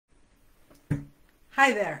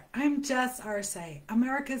Hi there, I'm Jess Arce,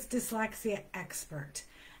 America's dyslexia expert,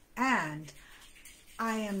 and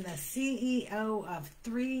I am the CEO of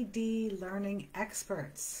 3D Learning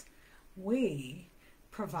Experts. We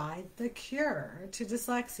provide the cure to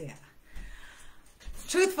dyslexia.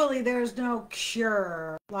 Truthfully, there's no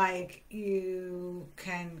cure like you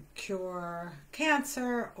can cure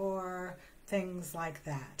cancer or things like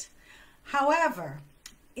that. However,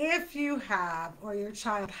 if you have or your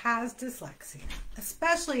child has dyslexia,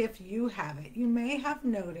 especially if you have it, you may have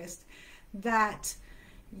noticed that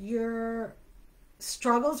your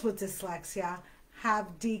struggles with dyslexia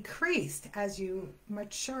have decreased as you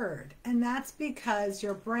matured. And that's because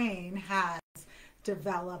your brain has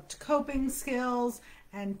developed coping skills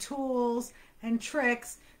and tools and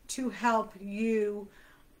tricks to help you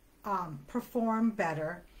perform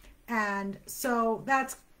better. And so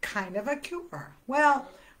that's kind of a cure. Well,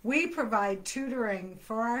 we provide tutoring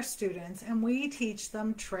for our students and we teach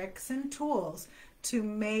them tricks and tools to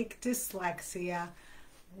make dyslexia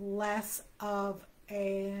less of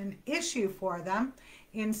an issue for them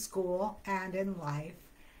in school and in life.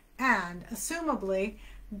 And assumably,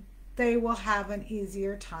 they will have an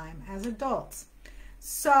easier time as adults.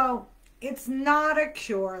 So it's not a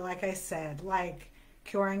cure, like I said, like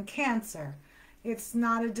curing cancer. It's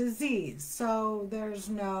not a disease, so there's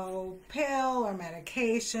no pill or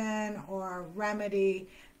medication or remedy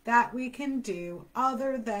that we can do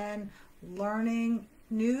other than learning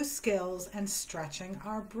new skills and stretching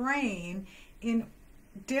our brain in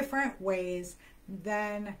different ways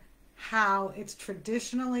than how it's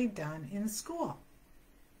traditionally done in school.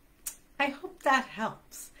 I hope that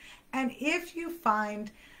helps. And if you find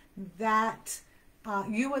that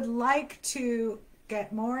you would like to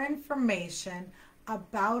get more information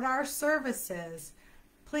about our services,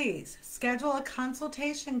 please schedule a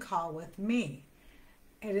consultation call with me.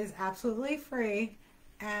 It is absolutely free,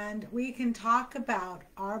 and we can talk about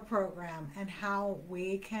our program and how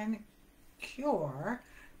we can cure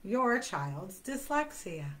your child's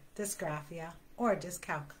dyslexia, dysgraphia, or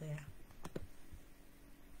dyscalculia.